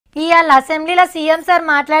ఇవాళ అసెంబ్లీలో CM sir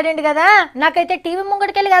మాట్లాడిండు కదా, నాకైతే టీవీ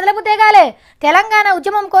ముంగడికెళ్ళి కదలబుద్దేగాలే. తెలంగాణ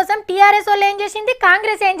ఉద్యమం కోసం టీఆర్ఎస్ వాళ్ళు ఏం చేసింది,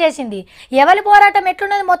 కాంగ్రెస్ ఏం చేసింది, ఎవరి పోరాటం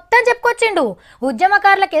ఎట్లున్నది మొత్తం చెప్పుకొచ్చిండు.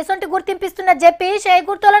 ఉద్యమకారులకు ఎసొంటి గుర్తింపిస్తున్నది చెప్పి షేక్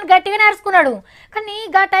గుర్తోలను గట్టిగా నడుచుకున్నాడు. కానీ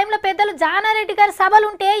ఆ టైంలో పెద్దలు జానారెడ్డి గారి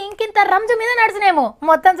సభలుంటే ఇంకింత రంజు మీద నడిచినేమో.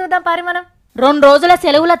 మొత్తం చూద్దాం పరిమాణం. 2 రోజుల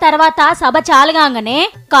సెలవుల తర్వాత సభ చాలుగానే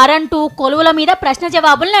కరెంటు కొలువుల మీద ప్రశ్న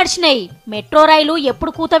జవాబులు నడిచినాయి. మెట్రో రైలు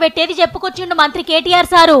ఎప్పుడు కూతబెట్టేది చెప్పుకొచ్చిండు మంత్రి కేటీఆర్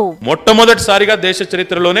సారు. మొట్టమొదటిసారిగా దేశ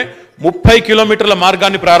చరిత్రలోనే 30 కిలోమీటర్ల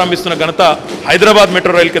మార్గాన్ని ప్రారంభిస్తున్న ఘనత హైదరాబాద్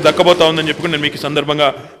మెట్రో రైలుకి దక్కబోతా ఉందని చెప్పుకుని నేను మీకు సందర్భంగా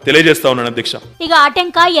తెలియజేస్తా ఉన్నాను అధ్యక్ష. ఇక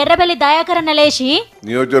అటెంక ఎర్రబెల్లి దయాకరణ లేచి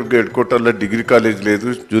నియోజకవర్గ హెడ్ క్వార్టర్లో డిగ్రీ కాలేజ్ లేదు,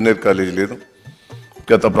 జూనియర్ కాలేజ్ లేదు.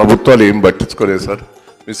 గత ప్రభుత్వాలు ఏం పట్టించుకోలేదు సార్.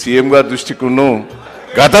 మీ సీఎం గారి దృష్టికి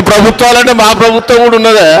గత ప్రభుత్వాలంటే మా ప్రభుత్వం కూడా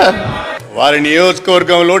ఉన్నదా? వారి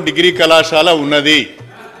నియోజకవర్గంలో డిగ్రీ కళాశాల ఉన్నది,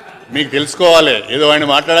 మీకు తెలుసుకోవాలి. ఏదో ఆయన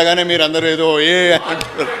మాట్లాడగానే మీరు అందరూ ఏదో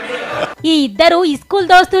ఈ ఇద్దరు స్కూల్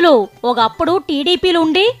దోస్తులు ఒకప్పుడు టీడీపీలు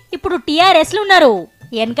ఉండి ఇప్పుడు టీఆర్ఎస్ లు ఉన్నారు.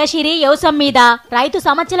 ఎన్కశిరి వ్యవసాయం మీద, రైతు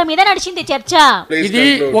సమస్యల మీద నడిచింది చర్చ. ఇది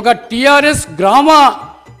ఒక టీఆర్ఎస్ గ్రామ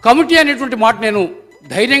కమిటీ అనేటువంటి మాట నేను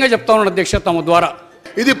ధైర్యంగా చెప్తా ఉన్నాను అధ్యక్ష తమ ద్వారా.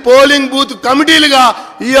 ఇది పోలింగ్ బూత్ కమిటీలుగా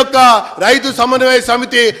ఈ యొక్క రైతు సమన్వయ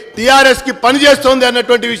సమితి టిఆర్ఎస్ కి పనిచేస్తోంది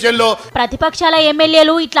అన్నటువంటి విషయంలో ప్రతిపక్షాల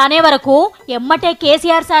ఎమ్మెల్యేలు ఇట్లా అనే వరకు ఎమ్మటే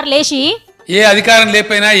కేసీఆర్ సార్ లేచి ఏ అధికారం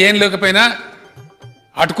లేకపోయినా ఏం లేకపోయినా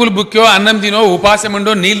అటుకులు బుక్యో, అన్నం తినో, ఉపాసం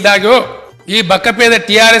ఉండో, నీళ్ళు దాగో ఈ బక్కపేద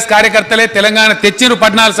టిఆర్ఎస్ కార్యకర్తలే తెలంగాణ తెచ్చిరు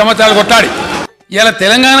 14 సంవత్సరాలు కొట్లాడి. ఇలా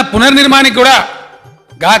తెలంగాణ పునర్నిర్మాణానికి కూడా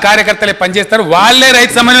గా కార్యకర్తలే పనిచేస్తారు. వాళ్ళే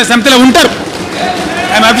రైతు సమన్వయ సమితిలో ఉంటారు.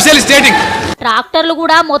 I'm official stating. ట్రాక్టర్లు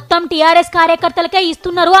కూడా మొత్తం టీఆర్ఎస్ కార్యకర్తలకే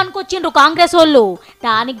ఇస్తున్నారు అనుకొచ్చిండ్రు కాంగ్రెస్ వాళ్ళు.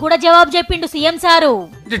 దానికి కూడా జవాబు చెప్పిండు సీఎం సారు.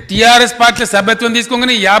 టీఆర్ఎస్ పార్టీల సభ్యత్వం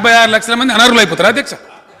తీసుకోగానే 56 లక్షల మంది అనర్హులు అయిపోతారు అధ్యక్ష.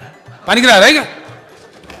 పనికిరారా? ఇక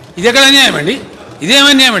ఇది ఎక్కడ అన్యాయం అండి?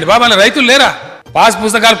 ఇదేమన్యాయం అండి బాబా? రైతులు లేరా? పాస్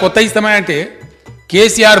పుస్తకాలు కొత్త ఇస్తామంటే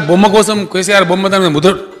కేసీఆర్ బొమ్మ కోసం, కేసీఆర్ బొమ్మ దాని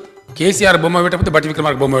ముద్ర, కేసీఆర్ బొమ్మ పెట్టకపోతే బట్టి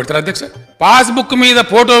విక్రమార్క బొమ్మ పెడతారు అధ్యక్ష. పాస్బుక్ మీద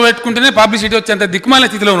ఫోటో పెట్టుకుంటేనే పబ్లిసిటీ వచ్చేంత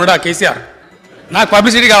దిక్కుమాల స్థితిలో ఉన్నాడా కేసీఆర్? నాకు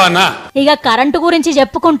పబ్లిసిటీ కావన్నా? ఇక కరెంటు గురించి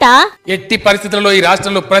చెప్పుకుంటా, ఎట్టి పరిస్థితుల్లో ఈ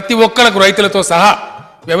రాష్ట్రంలో ప్రతి ఒక్కరికి రైతులతో సహా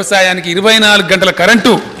వ్యవసాయానికి 24 గంటల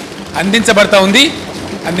కరెంటు అందించబడతా ఉంది,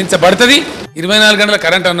 అందించబడుతుంది. 24 గంటల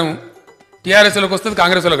కరెంట్ అన్నం టీఆర్ఎస్ లోకి వస్తుంది,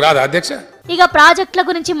 కాంగ్రెస్ లోకి రాదా అధ్యక్ష? ఇక ప్రాజెక్టుల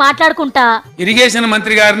గురించి మాట్లాడుకుంటా ఇరిగేషన్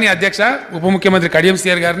మంత్రి గారిని అధ్యక్ష, ఉప ముఖ్యమంత్రి కడియం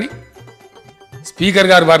సీఆర్ గారిని, స్పీకర్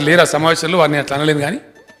గారు వారు లేరు ఆ సమావేశంలో, వారిని అట్లా అనలేదు. కానీ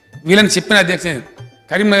వీళ్ళని చెప్పిన అధ్యక్ష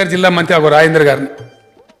కరీంనగర్ జిల్లా మంత్రి ఒక రాజేందర్ గారిని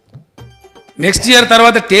నెక్స్ట్ ఇయర్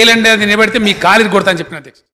తర్వాత టేల్ ఎండ్ అది నిలబెడితే మీ కాలికి కొడతా అని చెప్పిన అధ్యక్ష.